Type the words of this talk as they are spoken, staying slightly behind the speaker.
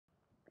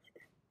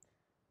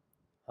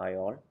Hi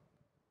all.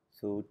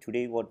 So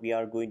today what we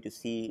are going to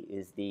see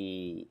is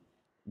the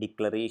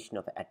declaration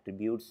of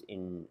attributes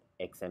in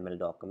XML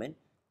document.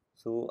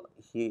 So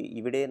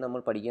ഇവിടെ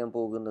നമ്മൾ പഠിക്കാൻ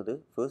പോകുന്നത്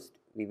first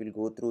we will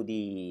go through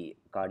the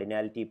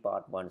cardinality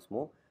part once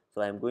more.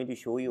 So I am going to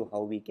show you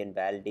how we can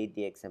validate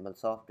the XML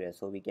software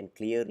so we can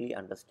clearly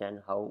understand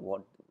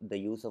what the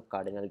use of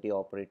cardinality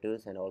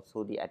operators and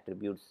also the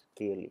attributes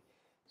clearly.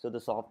 So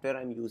the software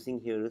I am using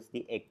here is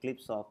the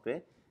Eclipse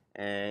software,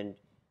 and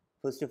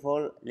first of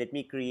all, let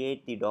me create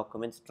the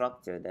document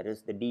structure, that is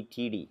the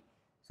DTD.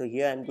 So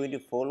here I am going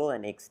to follow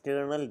an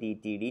external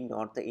DTD,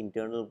 not the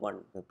internal one.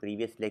 The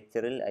previous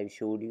lecture I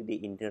showed you the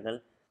internal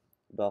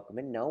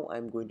document. Now I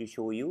am going to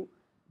show you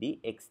the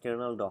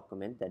external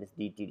document, that is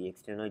DTD,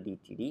 external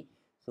DTD.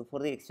 So for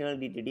the external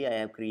DTD, I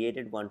have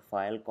created one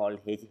file called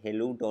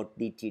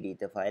hello.dtd.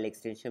 The file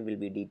extension will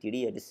be DTD.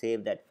 I have to save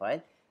that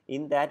file.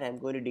 In that, I am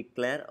going to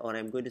declare, or I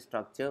am going to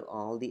structure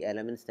all the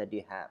elements that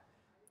you have.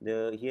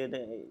 Here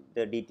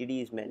the DTD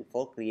is meant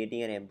for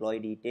creating an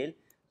employee detail.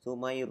 So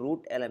my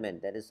root element,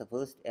 that is the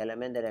first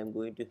element that I am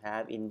going to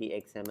have in the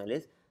XML,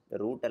 is the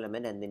root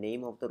element, and the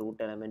name of the root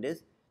element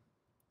is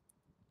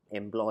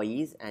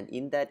employees, and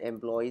in that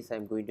employees I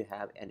am going to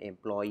have an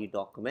employee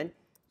document.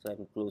 So I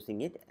am closing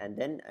it, and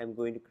then I am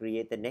going to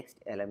create the next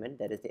element,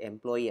 that is the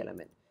employee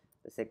element.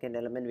 The second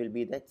element will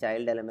be the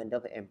child element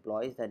of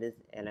employees, that is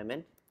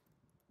element.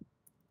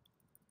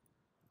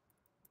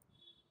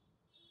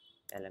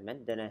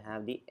 Then I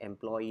have the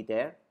employee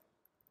there.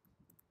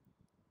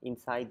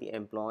 Inside the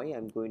employee,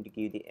 I'm going to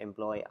give the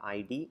employee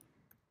ID,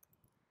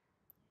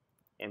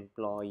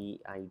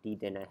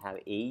 then I have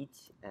age,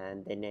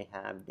 and then I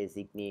have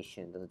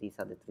designation. So these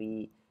are the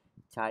three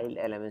child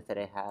elements that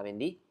I have in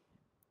the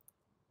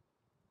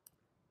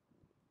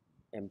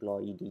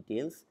employee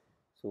details.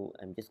 So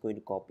I'm just going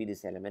to copy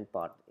this element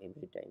part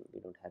every time, we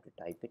don't have to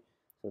type it.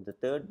 So the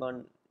third one,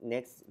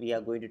 next we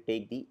are going to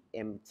take the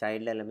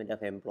child element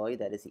of employee,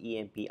 that is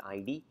EMP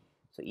ID.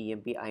 So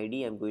EMP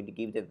ID, I'm going to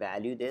give the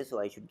value there. So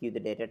I should give the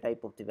data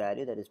type of the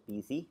value, that is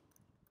PC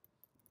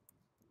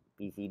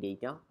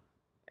data,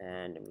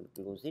 and I will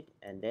close it.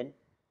 And then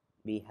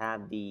we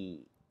have the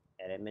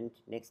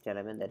next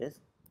element, that is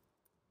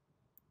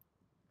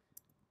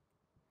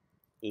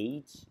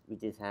age,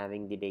 which is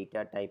having the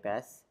data type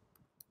as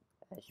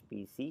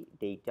PC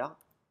data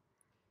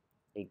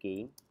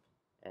again.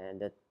 And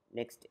the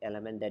next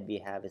element that we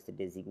have is the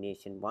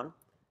designation one,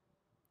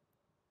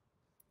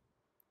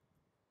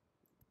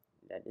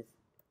 that is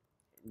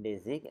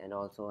desig, and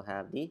also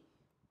have the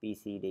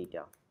PC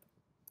data,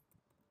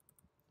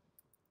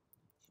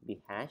 should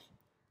be hash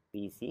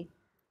PC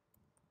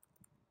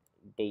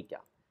data.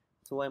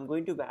 So I'm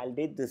going to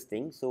validate this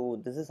thing.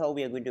 So this is how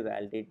we are going to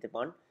validate the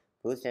one.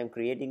 First, I'm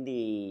creating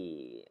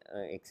the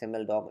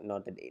XML doc,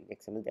 not the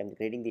XML, I'm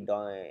creating the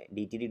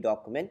DTD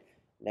document,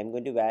 and I'm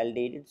going to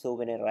validate it. So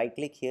when I right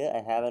click here,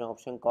 I have an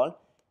option called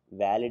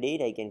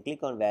validate. I can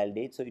click on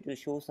validate, so it will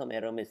show some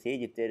error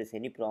message if there is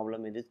any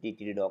problem in this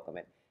DTD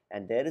document.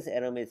 And there is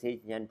error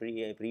message, and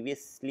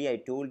previously I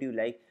told you,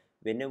 like,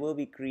 whenever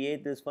we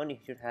create this one, you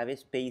should have a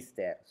space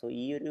there. So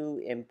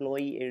you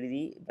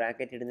employee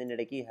bracket,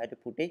 you have to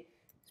put a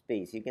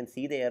space. You can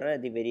see the error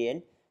at the very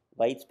end.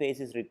 White space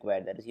is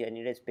required, that is, you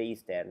need a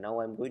space there.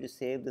 Now I'm going to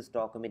save this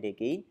document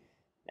again,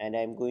 and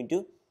I'm going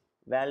to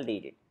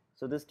validate it.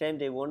 So this time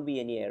there won't be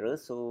any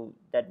errors, so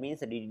that means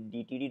the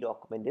DTD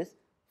document is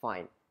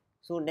fine.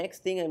 So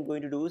next thing I'm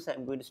going to do is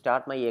I'm going to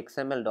start my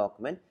XML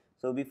document.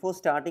 So before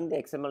starting the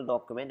XML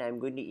document, I'm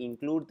going to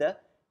include the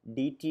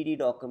DTD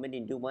document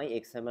into my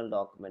XML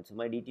document. So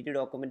my DTD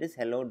document is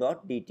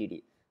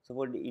hello.dtd. So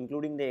for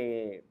including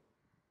the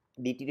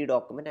DTD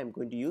document, I'm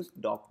going to use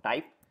doc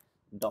type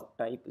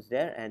is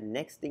there, and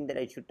next thing that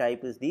I should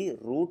type is the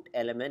root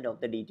element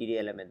of the DTD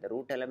element. The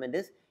root element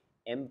is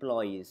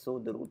employees. So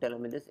the root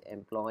element is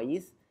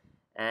employees,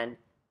 and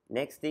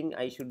next thing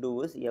I should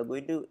do is, you are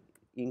going to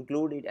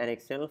include it an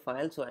external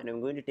file. So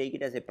I'm going to take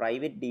it as a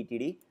private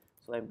DTD.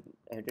 So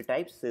I have to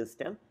type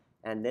system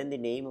and then the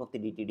name of the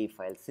DTD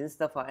file. Since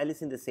the file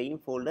is in the same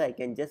folder, I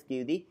can just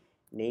give the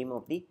name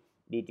of the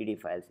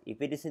DTD files.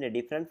 If it is in a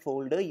different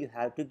folder, you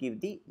have to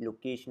give the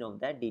location of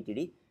that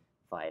DTD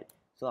file.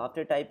 So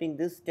after typing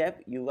this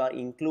step, you are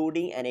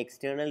including an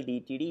external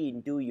DTD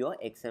into your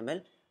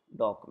XML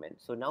document.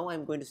 So now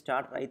I'm going to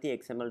start write the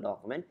XML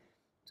document.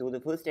 So the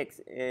first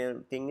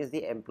thing is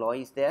the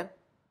employees there,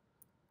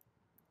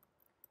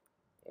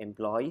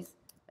 employees,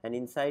 and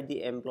inside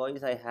the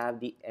employees I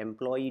have the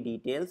employee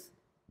details.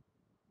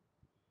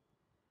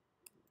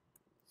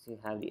 So you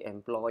have the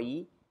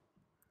employee,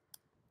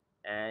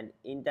 and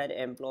in that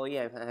employee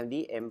I have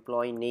the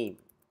employee name.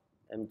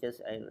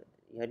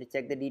 You have to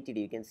check the DTD.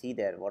 You can see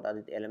there what are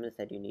the elements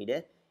that you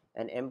needed,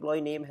 and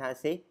employee name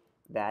has a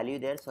value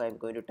there. So I'm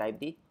going to type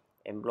the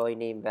employee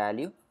name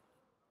value.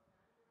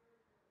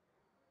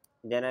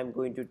 Then I'm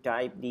going to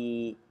type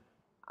the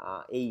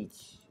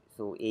age.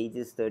 So age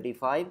is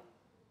 35,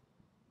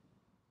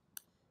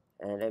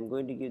 and I'm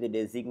going to give the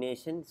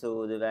designation.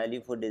 So the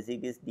value for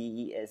desig is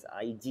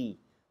DESIG.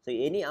 So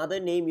any other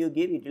name you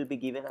give, it will be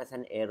given as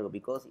an error,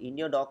 because in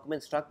your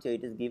document structure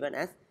it is given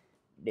as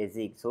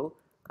desig. So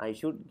I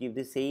should give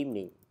the same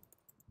name.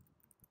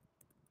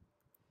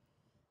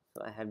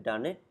 So I have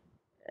done it,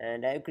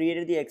 and I have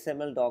created the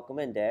XML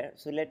document there.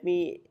 So let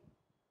me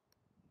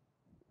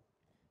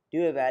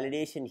do a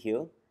validation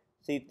here.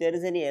 So if there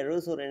is any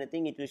errors or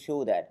anything, it will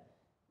show that.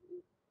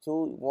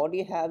 So what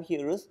you have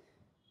here is,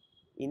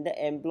 in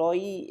the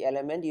employee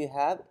element you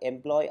have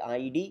employee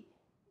ID.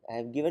 I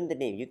have given the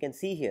name. You can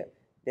see here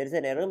there is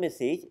an error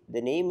message.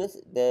 The name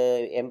is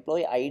the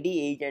employee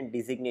ID, age and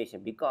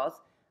designation, because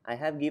I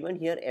have given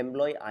here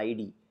employee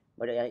ID,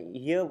 but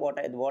here what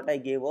I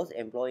gave was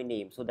employee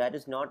name. So that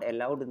is not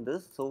allowed in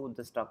this. So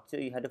the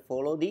structure, you have to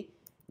follow the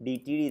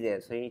DTD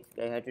there. So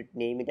I have to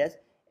name it as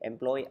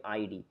employee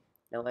ID.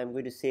 Now I am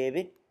going to save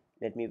it.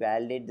 Let me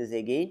validate this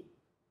again.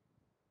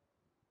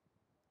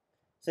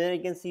 So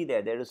you can see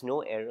there is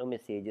no error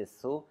messages.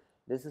 So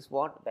this is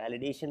what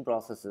validation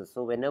process is.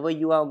 So whenever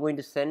you are going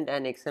to send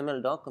an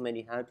XML document,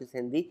 you have to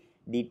send the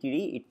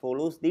DTD. It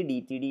follows the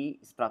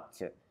DTD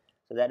structure.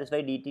 So that is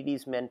why DTD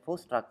is meant for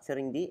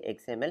structuring the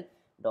XML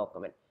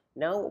document.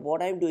 Now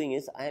what I am doing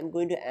is, I am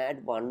going to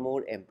add one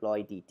more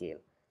employee detail.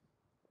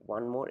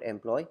 One more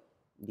employee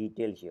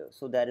detail here.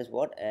 So that is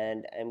what,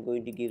 and I am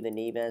going to give the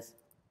name as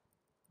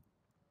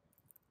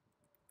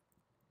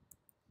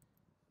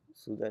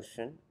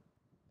Sudarshan.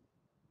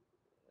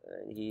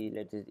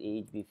 Let his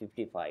age be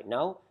 55.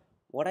 Now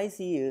what I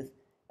see is,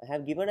 I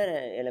have given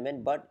an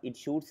element, but it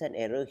shoots an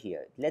error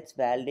here. Let's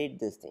validate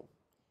this thing.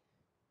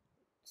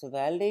 So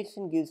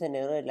validation gives an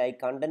error like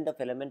content of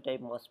element type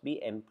must be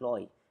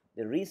employee.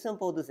 The reason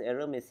for this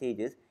error message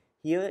is,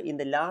 here in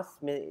the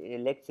last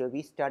lecture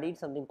we studied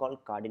something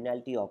called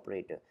cardinality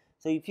operator.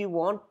 So if you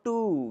want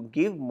to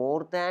give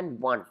more than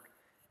one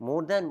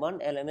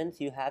elements,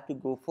 you have to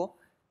go for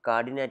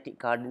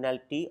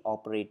cardinality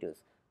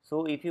operators.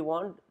 So if you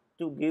want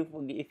to give,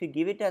 if you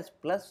give it as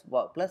plus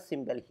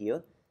symbol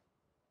here,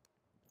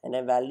 and I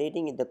am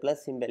validating the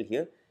plus symbol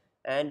here,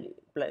 and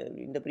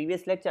in the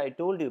previous lecture I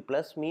told you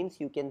plus means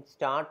you can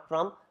start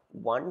from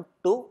 1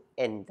 to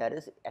n, that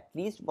is at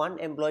least 1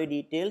 employee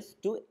details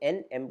to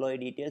n employee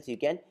details you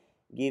can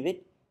give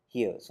it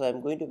here. So I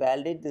am going to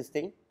validate this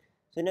thing.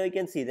 So now you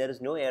can see there is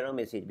no error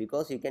message,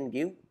 because you can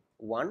give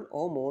one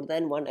or more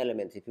than one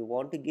elements. If you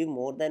want to give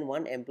more than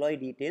one employee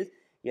details,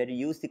 you have to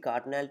use the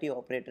cardinality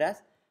operator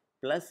as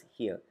plus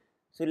here.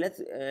 So let's,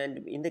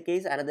 and in the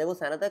case there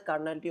was another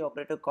cardinality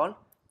operator called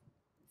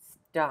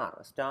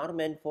star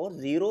meant for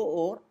 0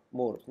 or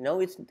more. Now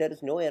there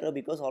is no error,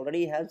 because already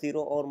you have 0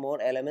 or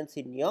more elements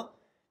in your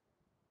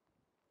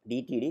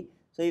DTD.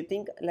 So you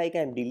think like I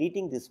am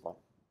deleting this one.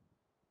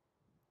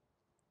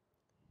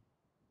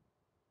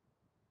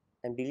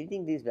 I am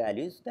deleting these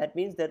values. That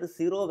means there is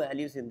 0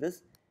 values in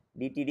this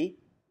DTD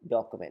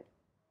document.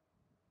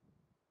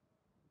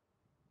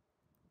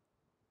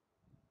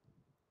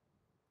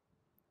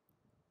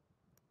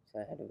 So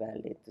I have to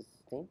validate this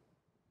thing.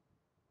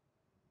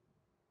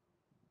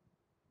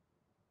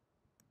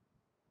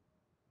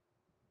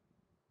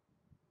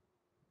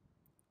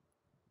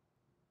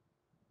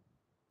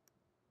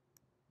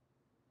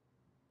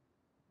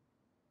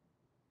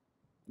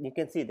 You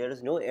can see there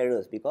is no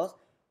errors, because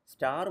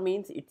star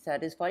means it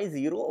satisfies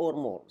 0 or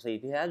more. So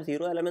if you have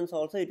 0 elements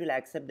also, it will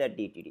accept that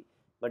DTD.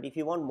 But if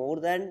you want more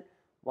than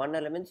 1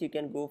 elements, you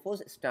can go for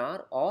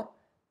star or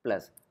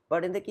plus.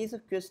 But in the case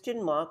of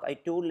question mark, I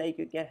told like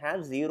you can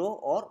have 0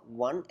 or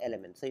 1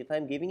 element. So if I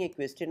am giving a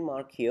question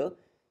mark here,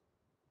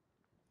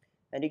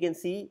 and you can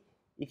see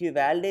if you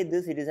validate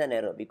this, it is an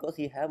error, because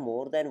you have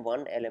more than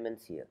 1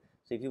 elements here.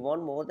 So if you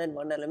want more than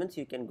 1 elements,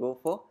 you can go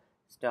for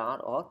star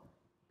or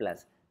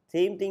plus.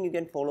 Same thing you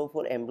can follow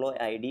for employee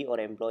ID or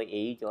employee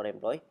age or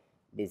employee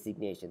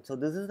designation. So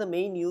this is the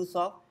main use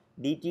of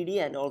DTD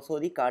and also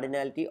the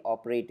cardinality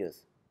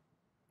operators.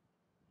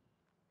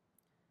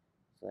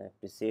 So I have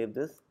to save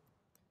this.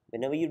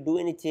 Whenever you do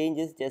any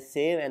changes, just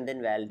save and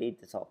then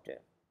validate the software.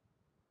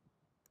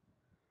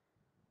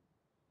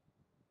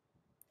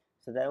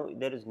 So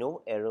there is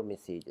no error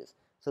messages.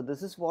 So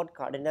this is what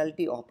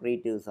cardinality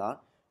operators are.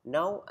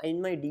 Now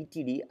in my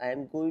DTD, I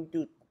am going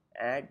to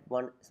add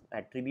one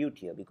attribute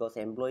here, because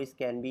employees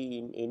can be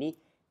in any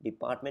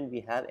department.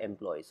 We have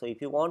employees. So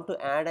if you want to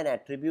add an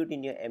attribute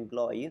in your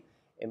employee,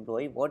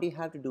 what you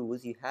have to do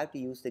is you have to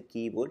use the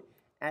keyword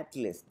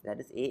 @list, that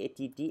is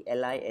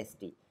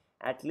ATTLIST,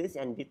 @list,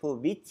 and before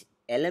which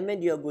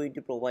element you are going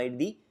to provide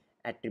the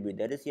attribute,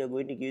 that is you are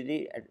going to give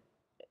the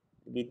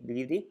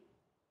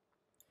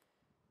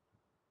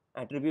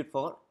attribute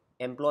for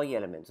employee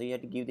element. So you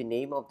have to give the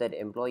name of that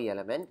employee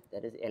element,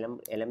 that is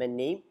element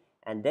name,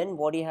 and then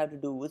what you have to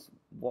do is,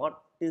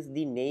 what is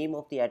the name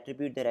of the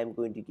attribute that I am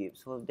going to give.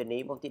 So the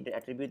name of the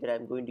attribute that I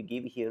am going to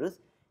give here is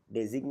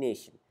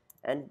designation.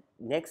 And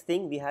next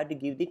thing, we have to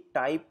give the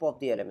type of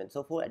the element.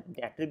 So for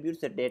attributes,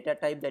 the data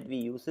type that we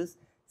use is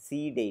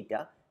C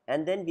data,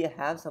 and then we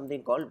have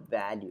something called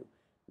value.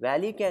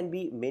 Value can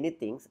be many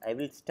things. I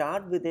will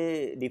start with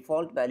a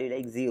default value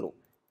like 0.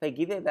 If I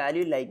give a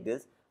value like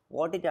this,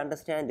 what it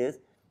understands is,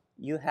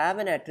 you have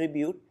an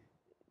attribute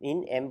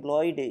in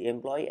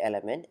employee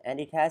element, and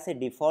it has a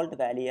default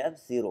value of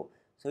 0.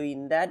 So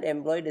in that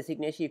employee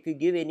designation, if you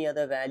give any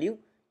other value,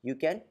 you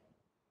can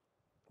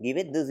give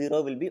it, the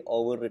 0 will be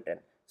overwritten.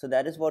 So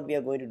that is what we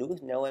are going to do.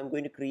 Now I am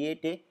going to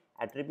create a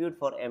attribute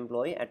for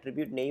employee.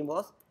 Attribute name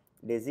was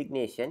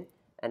designation,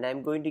 and I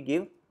am going to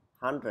give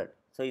 100.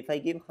 So if I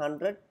give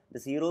 100, the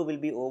 0 will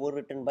be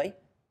overwritten by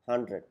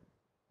 100.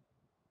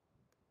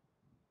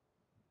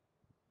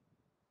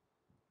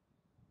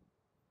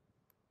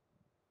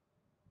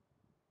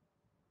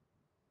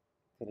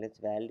 So let's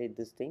validate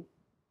this thing.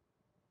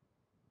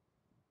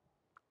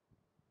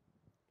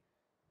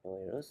 No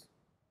errors.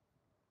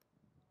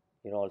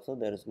 Here also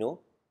there is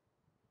no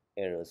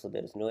error. So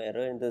there is no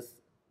error in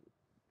this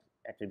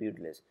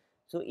attribute list.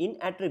 So in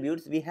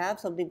attributes, we have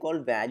something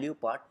called value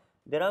part.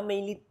 There are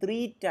mainly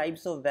 3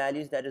 types of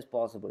values that is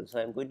possible. So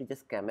I'm going to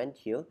just comment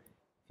here.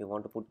 If you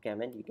want to put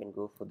comment, you can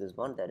go for this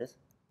one. That is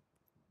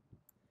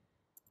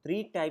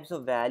 3 types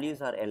of values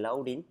are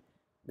allowed in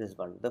this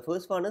one. The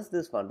first one is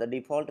this one, the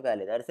default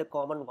value. That is a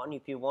common one.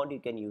 If you want, you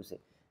can use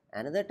it.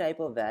 Another type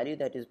of value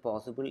that is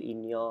possible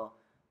in your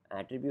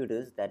attribute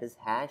is that is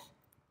hash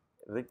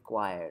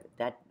required.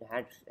 That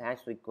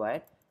hash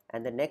required.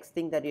 And the next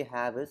thing that you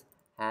have is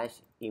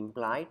hash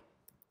implied,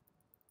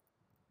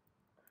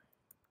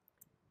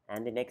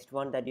 and the next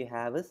one that you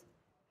have is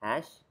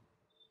hash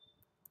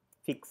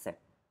fixed.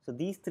 So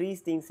these 3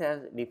 things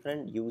have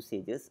different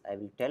usages. I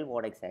will tell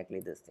what exactly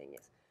this thing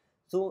is.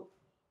 So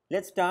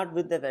let's start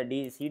with the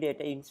DC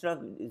data. Instead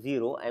of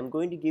 0, I am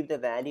going to give the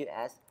value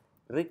as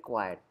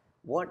required.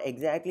 What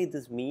exactly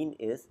this mean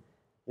is,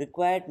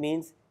 required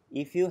means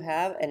if you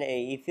have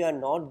if you are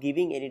not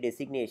giving any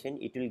designation,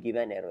 it will give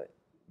an error.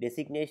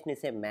 Designation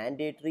is a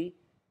mandatory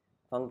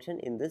function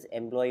in this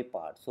employee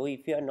part. So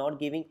if you are not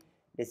giving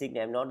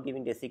designation, I am not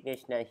giving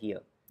designation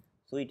here,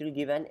 so it will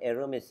give an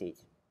error message.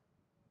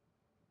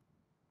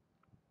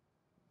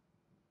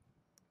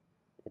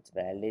 Let's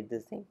validate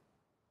this thing.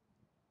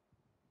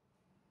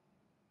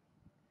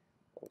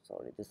 Oh,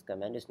 sorry, this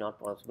command is not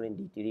possible in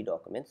DTD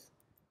documents.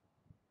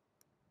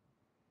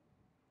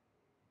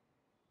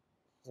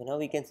 So now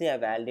we can say I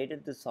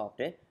validated this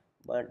software,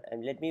 but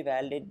let me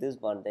validate this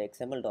one, the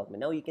XML document.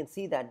 Now you can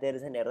see that there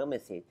is an error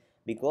message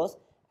because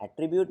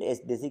attribute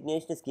is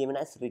designation is given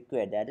as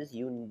required. That is,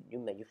 you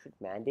should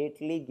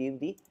mandatorily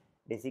give the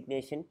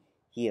designation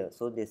here.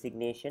 So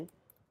designation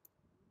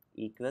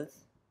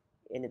equals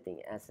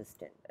anything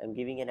assistant. I'm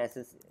giving an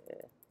assist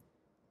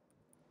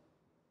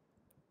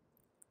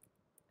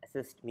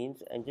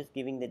means I'm just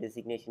giving the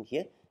designation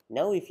here.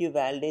 Now if you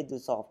validate the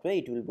software,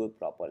 it will work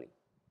properly.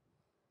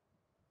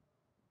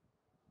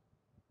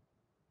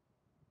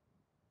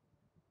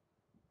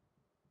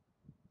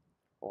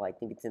 Oh, I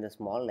think it's in a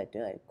small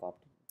letter. I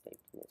copied it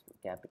in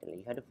a capital.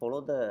 You have to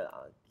follow the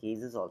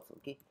cases also.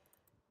 Okay,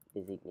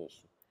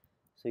 designation.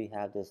 So you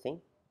have this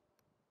thing.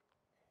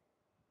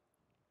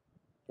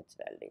 Let's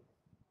validate.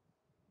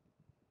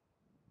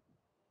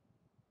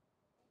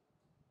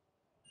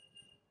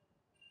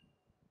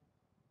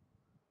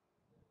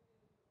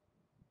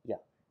 Yeah,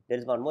 there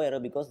is one more error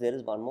because there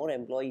is one more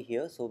employee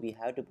here, so we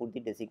have to put the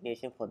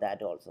designation for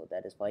that also.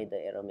 That is why the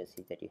error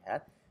message that you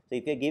have. So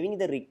if you are giving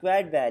the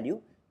required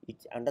value,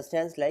 it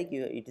understands like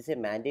it is a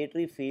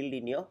mandatory field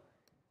in your,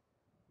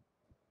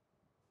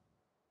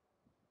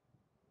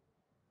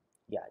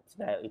 yeah,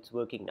 it's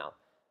working now.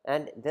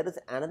 And there is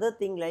another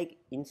thing, like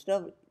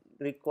instead of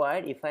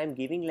required, if I am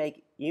giving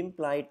like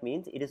implied,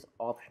 means it is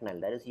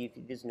optional. That is, if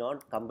it is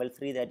not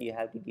compulsory that you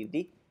have to give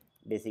the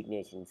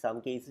designation.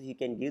 Some cases you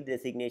can give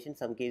designation,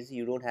 some cases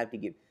you don't have to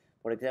give.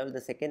 For example,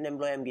 the second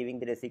employee I am giving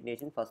the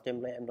designation, first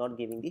employee I am not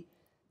giving the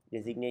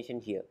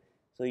designation here,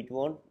 so it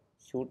won't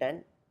shoot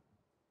an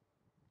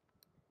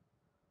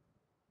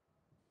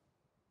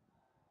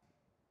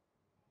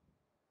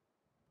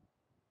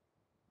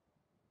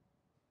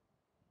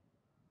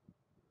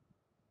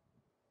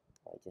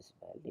I just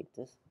validate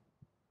this.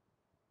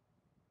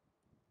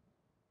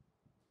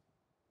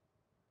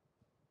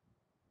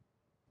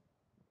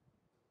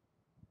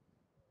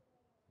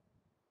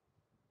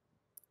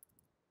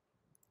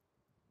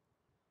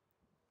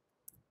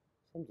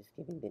 So I'm just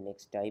giving the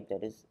next type,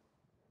 that is,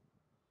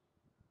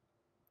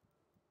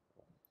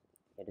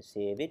 you have to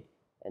save it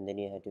and then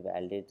you have to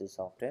validate the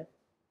software.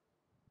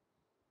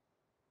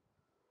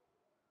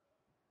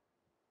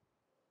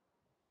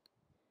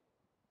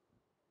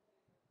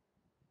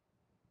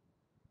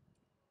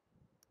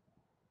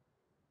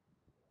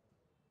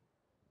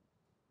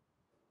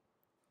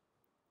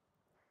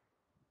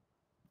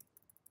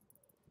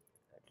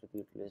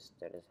 Attribute list,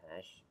 that is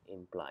hash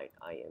implied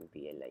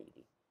implid.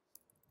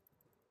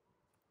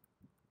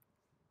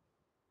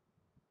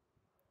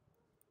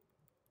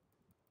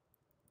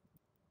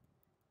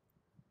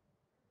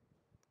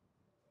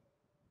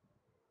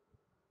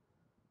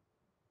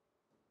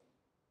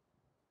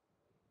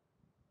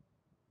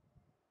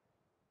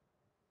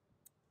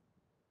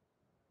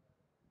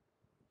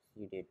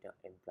 See data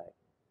implied.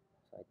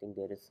 So I think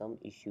there is some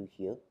issue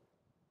here.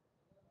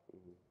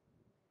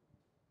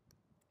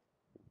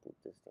 Put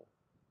this thing.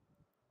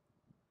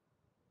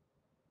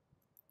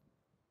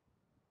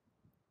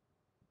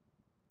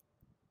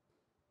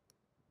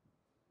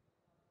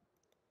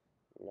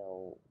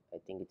 Now I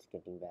think it's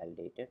getting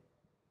validated.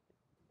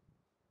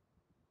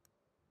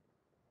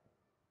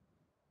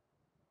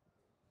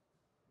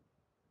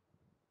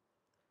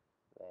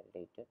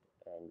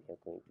 And we are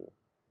going to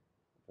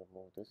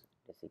remove this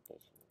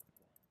designation.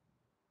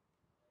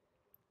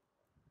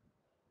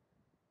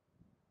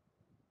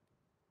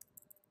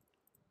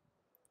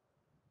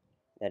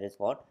 That is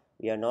what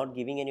we are not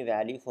giving any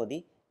value for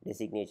the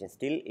designation,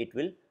 still it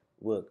will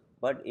work,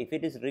 but if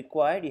it is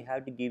required you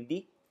have to give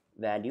the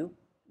value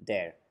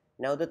there.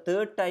 Now the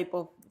third type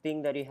of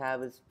thing that you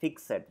have is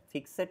fixed.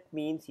 Fixed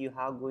means you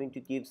are going to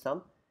give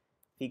some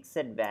fixed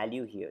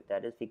value here,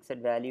 that is fixed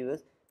value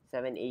is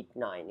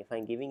 789. If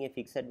I'm giving a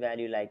fixed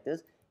value like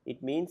this,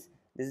 it means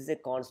this is a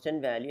constant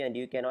value and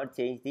you cannot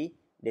change the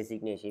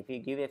designation. If you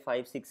give a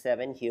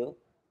 567 here,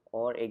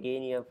 or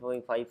again you are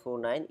going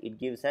 549, it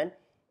gives an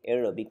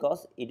error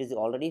because it is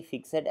already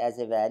fixed as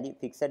a value,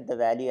 fixed the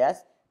value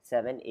as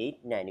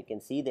 789. You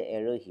can see the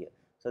error here.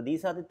 So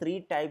these are the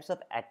three types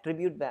of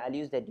attribute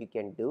values that you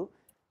can do.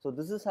 So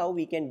this is how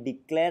we can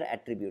declare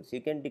attributes. You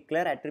can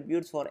declare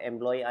attributes for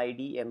employee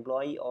ID,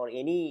 employee, or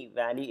any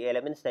value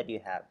elements that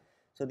you have.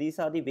 So these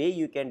are the way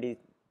you can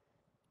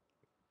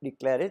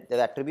declare it.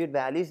 The attribute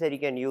values that you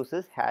can use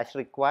is hash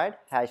required,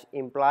 hash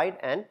implied,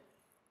 and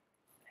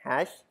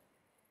hash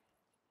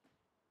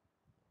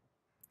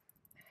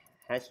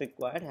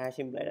required, hash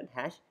implied, and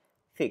hash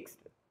fixed.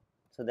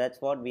 So that's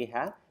what we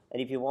have,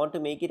 and if you want to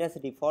make it as a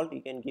default,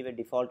 you can give a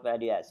default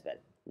value as well,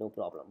 no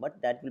problem,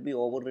 but that will be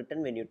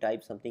overwritten when you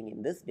type something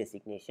in this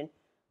designation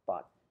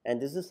part.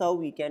 And this is how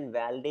we can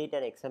validate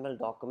an XML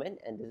document,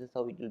 and this is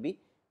how it will be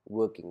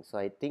working. So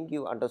I think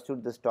you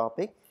understood this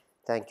topic.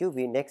 Thank you.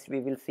 Next we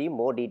will see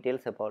more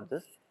details about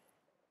this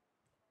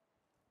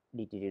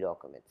DTD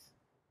documents.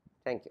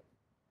 Thank you.